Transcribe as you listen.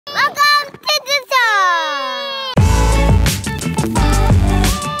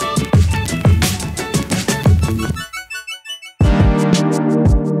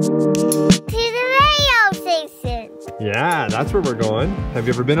That's where we're going. Have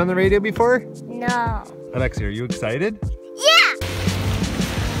you ever been on the radio before? No. Alexi, are you excited? Yeah!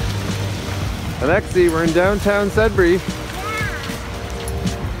 Alexi, we're in downtown Sudbury. Yeah.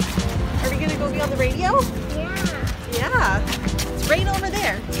 Are we gonna go be on the radio? Yeah. Yeah. It's right over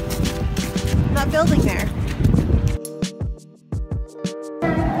there. That building there.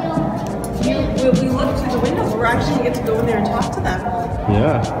 We look through the window. We're actually gonna get to go in there and talk to them.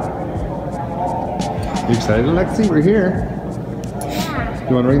 Yeah. You excited, Alexi? We're here. Yeah.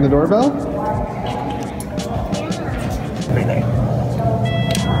 You want to ring the doorbell? Right there.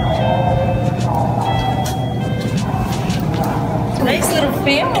 Nice little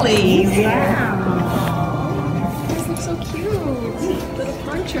family. Wow. This looks so cute. Little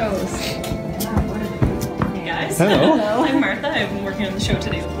ponchos. Hey guys. Hello. I'm Martha. I've been working on the show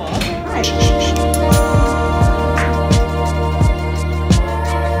today with Bob. Hi.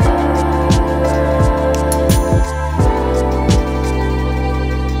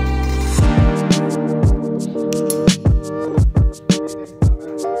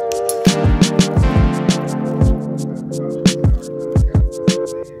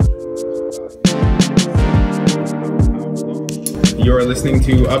 You're listening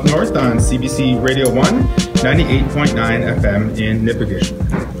to Up North on CBC Radio 1, 98.9 FM in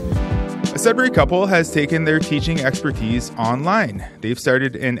Nipawin. A Sudbury couple has taken their teaching expertise online. They've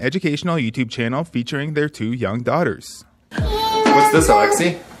started an educational YouTube channel featuring their two young daughters. What's this,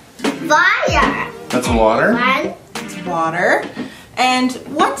 Alexi? Fire. That's water? One. It's water. And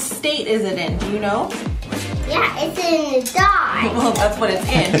what state is it in? Do you know? Yeah, it's in the dog. Well, that's what it's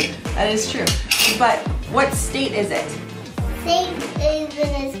in. That is true. But what state is it? State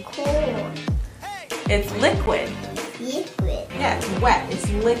is cold. It's liquid. Liquid. Yeah, it's wet. It's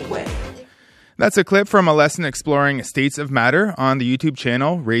liquid. That's a clip from a lesson exploring states of matter on the YouTube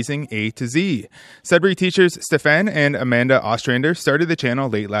channel Raising A to Z. Sudbury teachers Stefan and Amanda Ostrander started the channel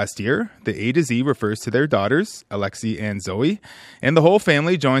late last year. The A to Z refers to their daughters, Alexi and Zoe. And the whole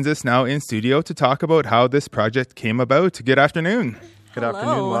family joins us now in studio to talk about how this project came about. Good afternoon. Good Hello.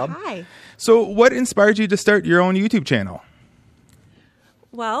 afternoon, Bob. Hi. So what inspired you to start your own YouTube channel?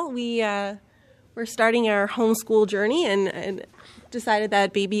 Well, we're starting our homeschool journey and decided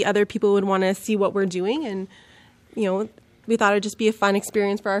that maybe other people would want to see what we're doing. And, you know, we thought it'd just be a fun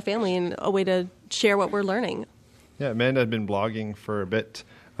experience for our family and a way to share what we're learning. Yeah, Amanda had been blogging for a bit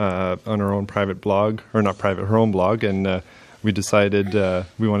on her own private blog, or not private, her own blog, and we decided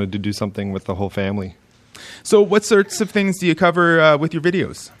we wanted to do something with the whole family. So what sorts of things do you cover with your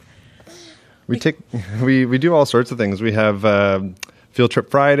videos? We do all sorts of things. We have Field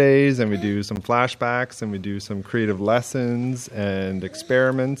Trip Fridays, and we do some flashbacks, and we do some creative lessons and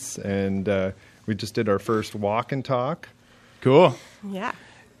experiments, and we just did our first walk and talk. Cool. Yeah.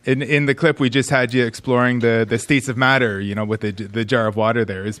 In the clip, we just had you exploring the states of matter, you know, with the jar of water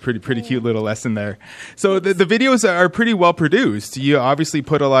there. It's pretty cute little lesson there. So the videos are pretty well produced. You obviously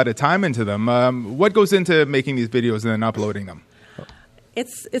put a lot of time into them. What goes into making these videos and then uploading them?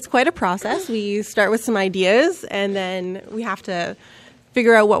 It's quite a process. We start with some ideas, and then we have to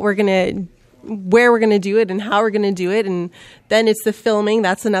figure out where we're gonna do it and how we're gonna do it, and then it's the filming.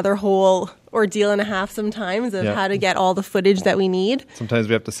 That's another whole ordeal and a half sometimes of how to get all the footage that we need. Sometimes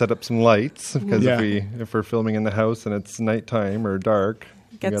we have to set up some lights because if we're filming in the house and it's nighttime or dark,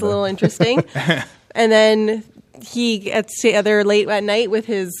 it gets a little interesting. And then he gets together late at night with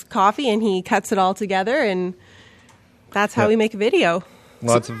his coffee and he cuts it all together, and that's how we make a video.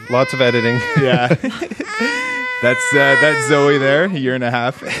 Lots of editing. Yeah. That's Zoe there, a year and a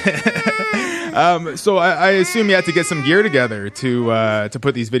half. So I assume you had to get some gear together to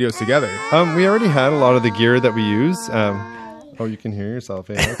put these videos together. We already had a lot of the gear that we use. Oh, you can hear yourself,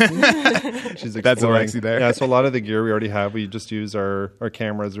 eh, Alexi? She's exploring. That's Alexi there. Yeah, so a lot of the gear we already have. We just use our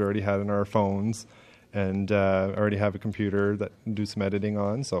cameras we already had in our phones, and already have a computer that do some editing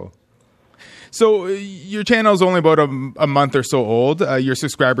on. So your channel is only about a month or so old. Your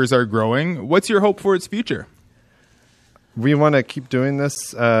subscribers are growing. What's your hope for its future? We want to keep doing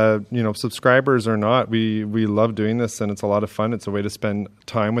this, subscribers or not. We love doing this, and it's a lot of fun. It's a way to spend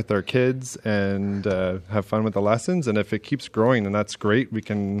time with our kids and have fun with the lessons. And if it keeps growing, then that's great. We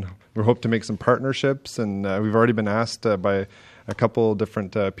hope to make some partnerships, and we've already been asked by a couple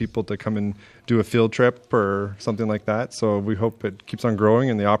different people to come and do a field trip or something like that. So we hope it keeps on growing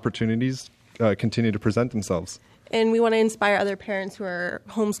and the opportunities continue to present themselves. And we want to inspire other parents who are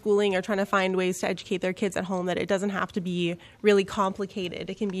homeschooling or trying to find ways to educate their kids at home, that it doesn't have to be really complicated.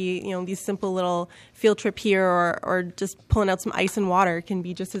 It can be, these simple little field trip here or just pulling out some ice and water. It can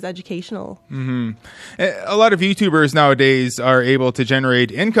be just as educational. Mm-hmm. A lot of YouTubers nowadays are able to generate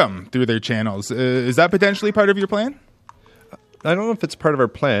income through their channels. Is that potentially part of your plan? I don't know if it's part of our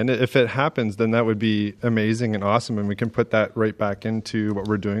plan. If it happens, then that would be amazing and awesome, and we can put that right back into what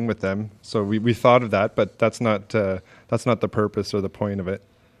we're doing with them. So we thought of that, but that's not the purpose or the point of it.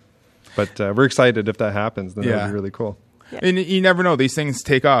 But we're excited if that happens. Then that would be really cool. Yeah. And you never know; these things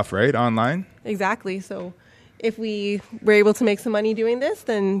take off, right? Online. Exactly. So if we were able to make some money doing this,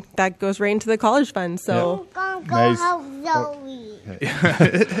 then that goes right into the college fund. So I'm gonna go Nice. help Zoe.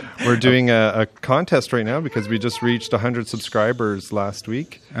 We're doing a contest right now because we just reached 100 subscribers last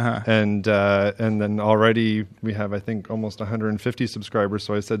week, and then already we have, I think, almost 150 subscribers.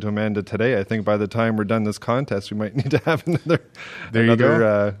 So I said to Amanda today, I think by the time we're done this contest, we might need to have another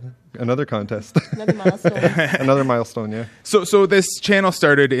contest, another milestone. another milestone. Yeah. So this channel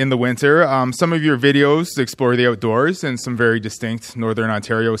started in the winter. Some of your videos explore the outdoors and some very distinct Northern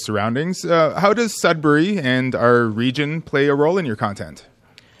Ontario surroundings. How does Sudbury and our region play a role in your content?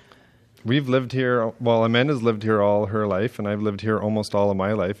 We've lived here. Well, Amanda's lived here all her life, and I've lived here almost all of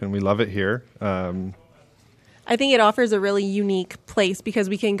my life, and we love it here. I think it offers a really unique place because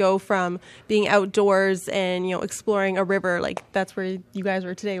we can go from being outdoors and, exploring a river, like that's where you guys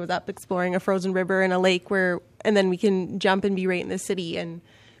were today, was up exploring a frozen river and a lake and then we can jump and be right in the city and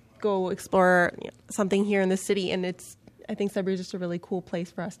go explore something here in the city. And I think Sudbury is just a really cool place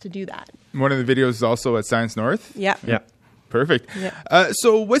for us to do that. One of the videos is also at Science North. Yeah. Yeah. Perfect. Yeah.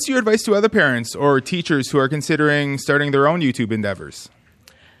 So what's your advice to other parents or teachers who are considering starting their own YouTube endeavors?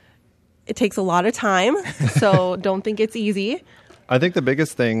 It takes a lot of time, so don't think it's easy. I think the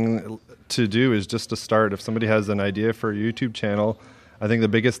biggest thing to do is just to start. If somebody has an idea for a YouTube channel, I think the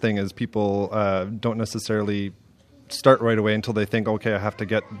biggest thing is people don't necessarily start right away until they think, okay, I have to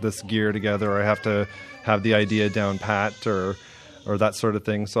get this gear together, or I have to have the idea down pat, or that sort of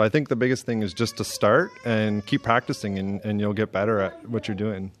thing. So I think the biggest thing is just to start and keep practicing, and you'll get better at what you're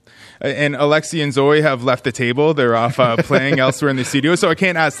doing. And Alexi and Zoe have left the table. They're off playing elsewhere in the studio, so I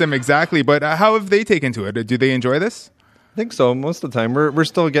can't ask them exactly, but how have they taken to it? Do they enjoy this? I think so. Most of the time, we're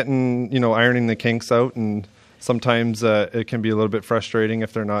still getting, ironing the kinks out, and sometimes it can be a little bit frustrating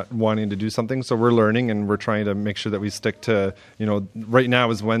if they're not wanting to do something. So we're learning, and we're trying to make sure that we stick to, right now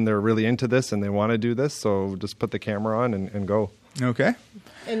is when they're really into this and they want to do this. So just put the camera on and go. Okay.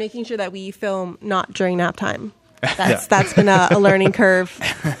 And making sure that we film not during nap time. That's been a learning curve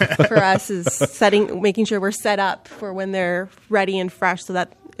for us, is making sure we're set up for when they're ready and fresh, so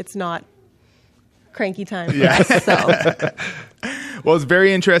that it's not cranky time for us. So. Well, it's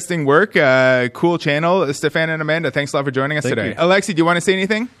very interesting work. Cool channel. Stefan and Amanda, thanks a lot for joining us today. You. Alexi, do you want to say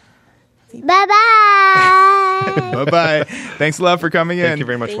anything? Bye-bye. Bye-bye. Thanks a lot for coming in. Thank you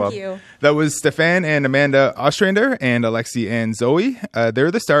very much, Bob. Thank you. That was Stefan and Amanda Ostrander and Alexi and Zoe. They're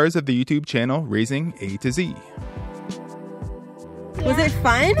the stars of the YouTube channel Raising A to Z. Was it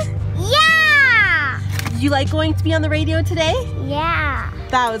fun? Yeah. Did you like going to be on the radio today? Yeah.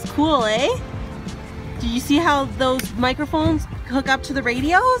 That was cool, eh? Did you see how those microphones hook up to the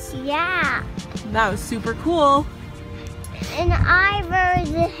radios? Yeah. That was super cool. And I wear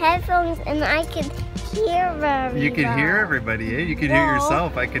the headphones and I can hear very You can well. hear everybody, eh? You can hear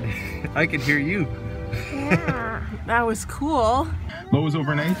yourself. I can hear you. Yeah. That was cool. Lows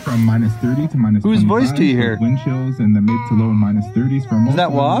overnight from minus 30 to minus Whose 25, voice do you hear? with wind chills in the mid to low minus 30s for most Is that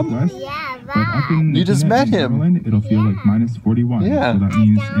of the Wob? Northwest. Yeah, But up bye. in You just Regina met and him. Garland, it'll feel like minus 41. Yeah. So that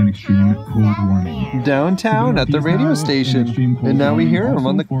means an extreme cold warning. Downtown at the radio station, and now we hear him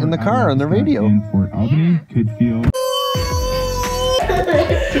in the car on the radio. In Fort Albany could feel.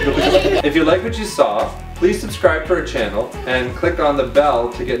 If you like what you saw, please subscribe to our channel and click on the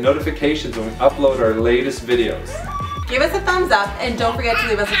bell to get notifications when we upload our latest videos. Give us a thumbs up and don't forget to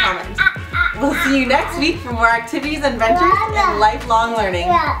leave us a comment. We'll see you next week for more activities, adventures, and lifelong learning.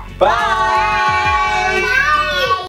 Bye!